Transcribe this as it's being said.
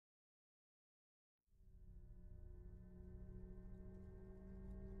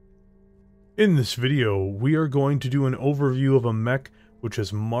In this video, we are going to do an overview of a mech which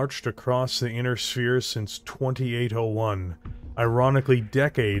has marched across the inner sphere since 2801, ironically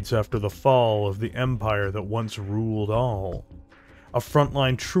decades after the fall of the empire that once ruled all. A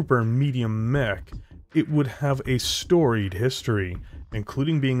frontline trooper medium mech, it would have a storied history,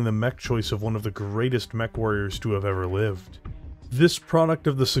 including being the mech choice of one of the greatest Mechwarriors to have ever lived. This product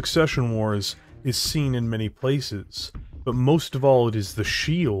of the Succession Wars is seen in many places, but most of all it is the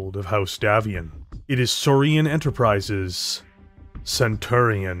shield of House Davion. It is Corean Enterprises'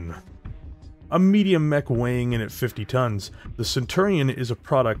 Centurion. A medium mech weighing in at 50 tons, the Centurion is a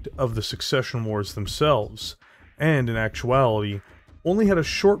product of the Succession Wars themselves, and in actuality, only had a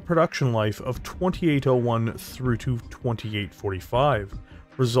short production life of 2801 through to 2845,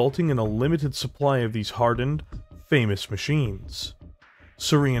 resulting in a limited supply of these hardened, famous machines.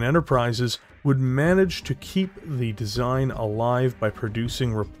 Corean Enterprises would manage to keep the design alive by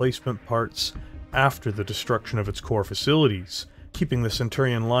producing replacement parts after the destruction of its core facilities, keeping the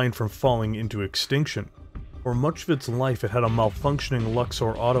Centurion line from falling into extinction. For much of its life it had a malfunctioning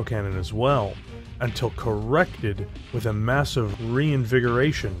Luxor autocannon as well, until corrected with a massive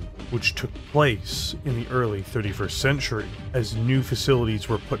reinvigoration which took place in the early 31st century, as new facilities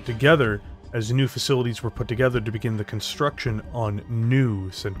were put together to begin the construction on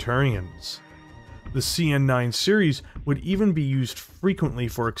new Centurions. The CN9 series would even be used frequently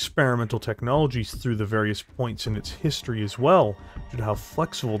for experimental technologies through the various points in its history as well, due to how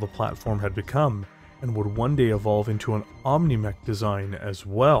flexible the platform had become, and would one day evolve into an omni-mech design as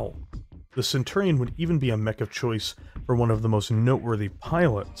well. The Centurion would even be a mech of choice for one of the most noteworthy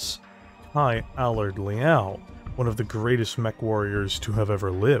pilots, Kai Allard-Liao, one of the greatest Mechwarriors to have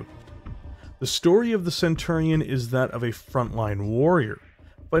ever lived. The story of the Centurion is that of a frontline warrior,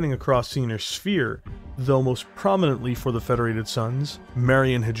 fighting across the inner sphere, though most prominently for the Federated Sons,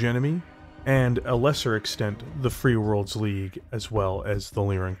 Marian Hegemony, and a lesser extent the Free Worlds League, as well as the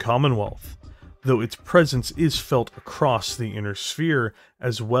Lyran Commonwealth, though its presence is felt across the inner sphere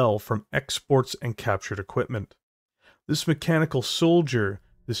as well from exports and captured equipment. This mechanical soldier,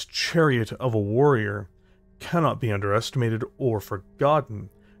 this chariot of a warrior, cannot be underestimated or forgotten,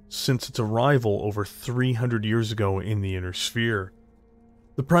 since its arrival over 300 years ago in the inner sphere.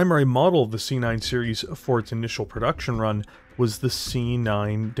 The primary model of the C9 series for its initial production run was the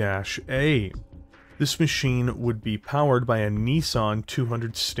C9-A. This machine would be powered by a Nissan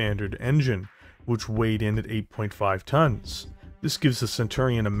 200 standard engine, which weighed in at 8.5 tons. This gives the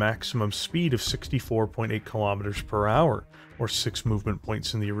Centurion a maximum speed of 64.8 km per hour, or 6 movement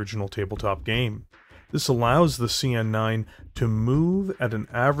points in the original tabletop game. This allows the CN9 to move at an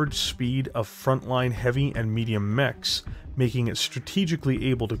average speed of frontline heavy and medium mechs, making it strategically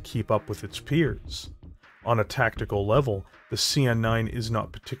able to keep up with its peers. On a tactical level, the CN9 is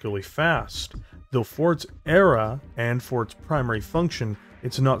not particularly fast, though for its era and for its primary function,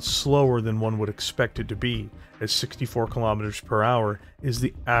 it's not slower than one would expect it to be, as 64 km per hour is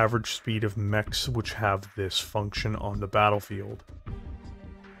the average speed of mechs which have this function on the battlefield.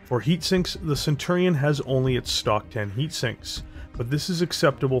 For heatsinks, the Centurion has only its stock 10 heatsinks, but this is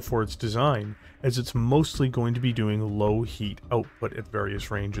acceptable for its design, as it's mostly going to be doing low heat output at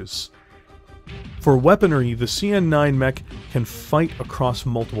various ranges. For weaponry, the CN9 mech can fight across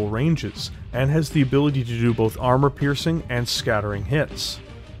multiple ranges, and has the ability to do both armor-piercing and scattering hits.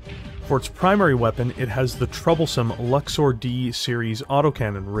 For its primary weapon, it has the troublesome Luxor D series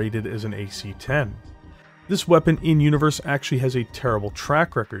autocannon rated as an AC-10. This weapon in-universe actually has a terrible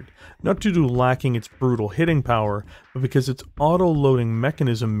track record, not due to lacking its brutal hitting power, but because its auto-loading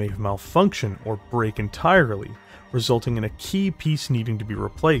mechanism may malfunction or break entirely, resulting in a key piece needing to be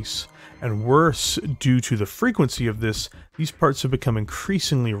replaced, and worse, due to the frequency of this, these parts have become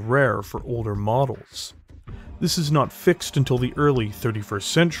increasingly rare for older models. This is not fixed until the early 31st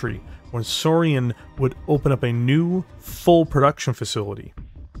century, when Corean would open up a new, full production facility.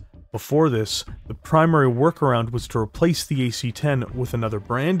 Before this, the primary workaround was to replace the AC-10 with another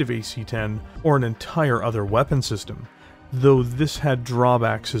brand of AC-10 or an entire other weapon system, though this had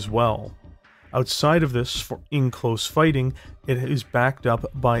drawbacks as well. Outside of this, for in-close fighting, it is backed up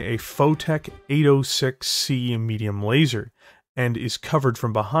by a Photech 806C medium laser, and is covered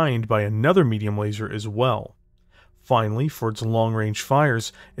from behind by another medium laser as well. Finally, for its long-range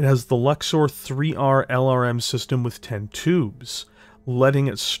fires, it has the Luxor 3R LRM system with 10 tubes, letting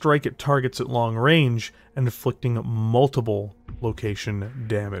it strike at targets at long range and inflicting multiple location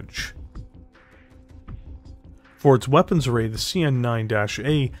damage. For its weapons array, the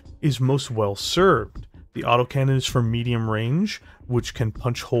CN9-A is most well served, The autocannon is for medium range, which can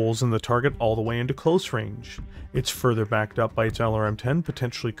punch holes in the target all the way into close range. It's further backed up by its LRM-10,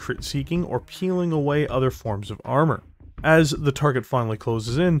 potentially crit-seeking or peeling away other forms of armor. As the target finally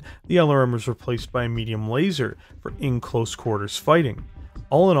closes in, the LRM is replaced by a medium laser for in-close quarters fighting.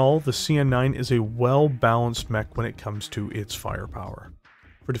 All in all, the CN9 is a well-balanced mech when it comes to its firepower.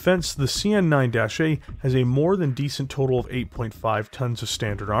 For defense, the CN9-A has a more than decent total of 8.5 tons of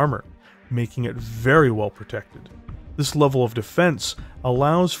standard armor, making it very well protected. This level of defense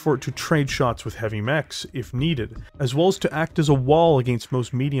allows for it to trade shots with heavy mechs if needed, as well as to act as a wall against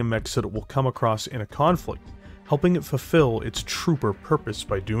most medium mechs that it will come across in a conflict, helping it fulfill its trooper purpose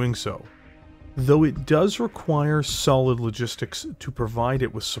by doing so. Though it does require solid logistics to provide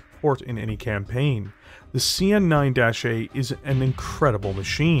it with support in any campaign, the CN9-A is an incredible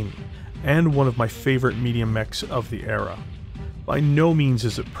machine, and one of my favorite medium mechs of the era. By no means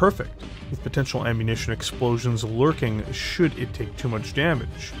is it perfect, with potential ammunition explosions lurking should it take too much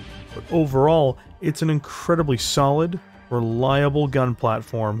damage, but overall, it's an incredibly solid, reliable gun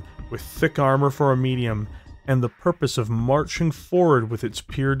platform with thick armor for a medium, and the purpose of marching forward with its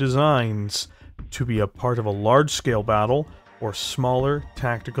pure designs to be a part of a large-scale battle or smaller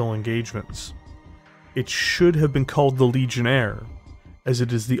tactical engagements. It should have been called the Legionnaire, as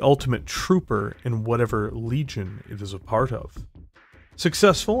it is the ultimate trooper in whatever legion it is a part of.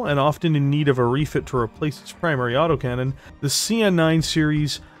 Successful and often in need of a refit to replace its primary autocannon, the CN9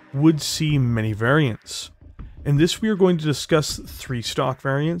 series would see many variants. In this we are going to discuss 3 stock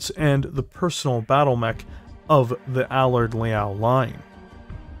variants and the personal Battlemech of the Allard-Liao line.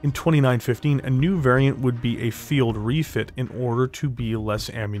 In 2915, a new variant would be a field refit in order to be less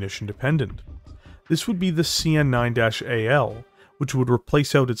ammunition dependent. This would be the CN9-AL, which would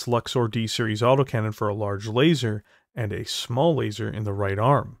replace out its Luxor D-series autocannon for a large laser and a small laser in the right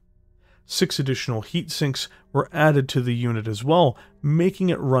arm. 6 additional heat sinks were added to the unit as well, making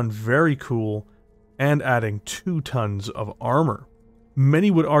it run very cool and adding 2 tons of armor.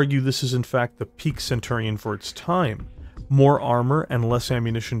 Many would argue this is in fact the peak Centurion for its time, more armor and less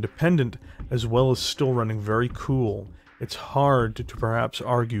ammunition dependent, as well as still running very cool. It's hard to perhaps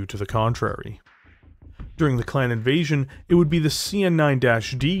argue to the contrary. During the clan invasion, it would be the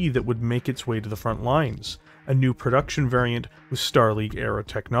CN9-D that would make its way to the front lines, a new production variant with Star League-era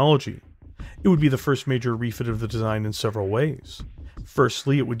technology. It would be the first major refit of the design in several ways.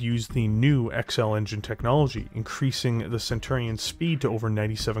 Firstly, it would use the new XL engine technology, increasing the Centurion's speed to over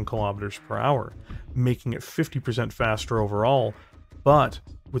 97 km per hour, making it 50% faster overall, but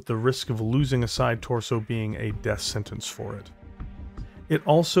with the risk of losing a side torso being a death sentence for it. It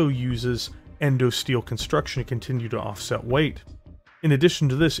also uses endo-steel construction to continue to offset weight. In addition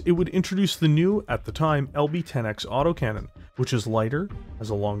to this, it would introduce the new, at the time, LB-10X autocannon, which is lighter,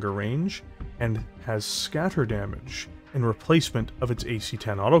 has a longer range, and has scatter damage, in replacement of its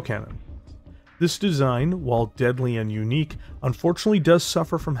AC-10 autocannon. This design, while deadly and unique, unfortunately does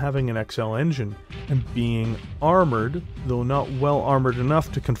suffer from having an XL engine, and being armored, though not well armored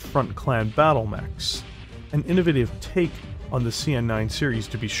enough to confront clan Battlemechs. An innovative take on the CN9 series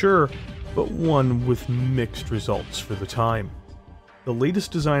to be sure, but one with mixed results for the time. The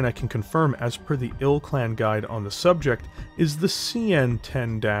latest design I can confirm as per the IL Clan guide on the subject is the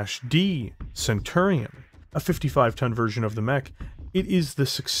CN10-D Centurion, a 55-ton version of the mech. It is the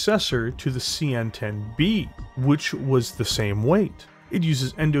successor to the CN10B, which was the same weight. It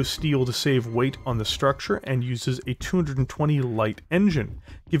uses endo-steel to save weight on the structure and uses a 220 light engine,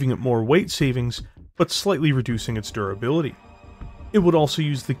 giving it more weight savings, but slightly reducing its durability. It would also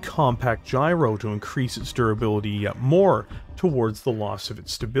use the compact gyro to increase its durability yet more towards the loss of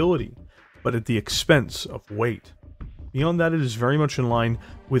its stability, but at the expense of weight. Beyond that, it is very much in line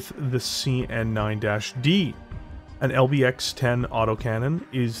with the CN9-D. An LBX-10 autocannon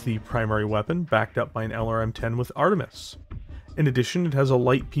is the primary weapon, backed up by an LRM-10 with Artemis. In addition, it has a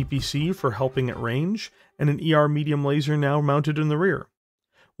light PPC for helping at range, and an ER medium laser now mounted in the rear.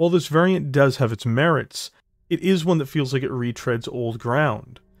 While this variant does have its merits, it is one that feels like it retreads old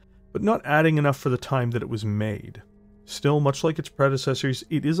ground, but not adding enough for the time that it was made. Still, much like its predecessors,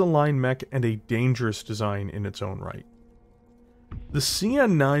 it is a line mech and a dangerous design in its own right. The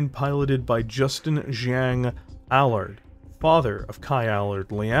CN9, piloted by Justin Zhang Allard, father of Kai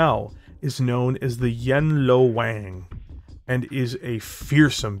Allard-Liao, is known as the Yen Lo Wang, and is a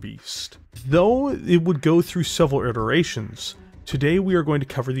fearsome beast. Though it would go through several iterations, today we are going to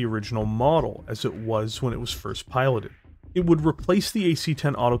cover the original model as it was when it was first piloted. It would replace the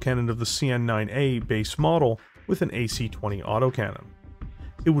AC-10 autocannon of the CN9A base model with an AC-20 autocannon.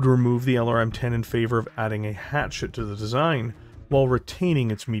 It would remove the LRM-10 in favor of adding a hatchet to the design, while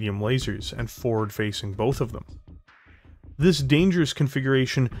retaining its medium lasers and forward-facing both of them. This dangerous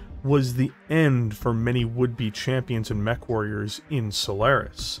configuration was the end for many would-be champions and Mechwarriors in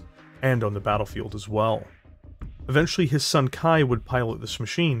Solaris, and on the battlefield as well. Eventually his son Kai would pilot this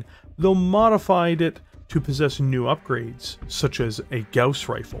machine, though modified it to possess new upgrades, such as a Gauss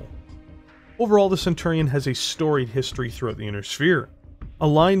rifle. Overall, the Centurion has a storied history throughout the Inner Sphere. A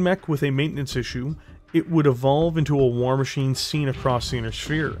line mech with a maintenance issue, it would evolve into a war machine seen across the Inner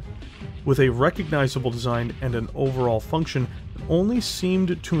Sphere, with a recognizable design and an overall function that only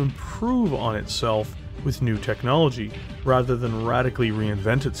seemed to improve on itself with new technology, rather than radically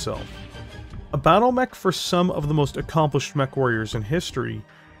reinvent itself. A Battlemech for some of the most accomplished Mechwarriors in history,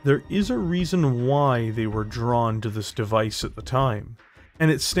 there is a reason why they were drawn to this device at the time, and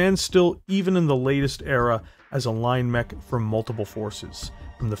it stands still even in the latest era as a line mech for multiple forces,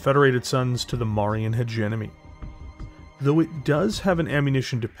 from the Federated Suns to the Marian Hegemony. Though it does have an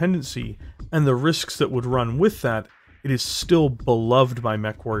ammunition dependency, and the risks that would run with that, it is still beloved by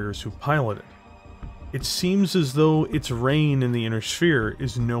Mechwarriors who pilot it. It seems as though its reign in the Inner Sphere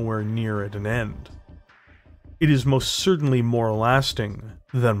is nowhere near at an end. It is most certainly more lasting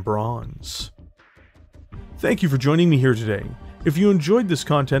than bronze. Thank you for joining me here today. If you enjoyed this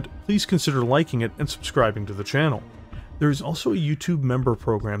content, please consider liking it and subscribing to the channel. There is also a YouTube member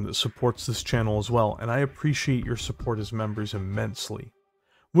program that supports this channel as well, and I appreciate your support as members immensely.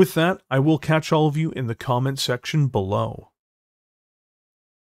 With that, I will catch all of you in the comment section below.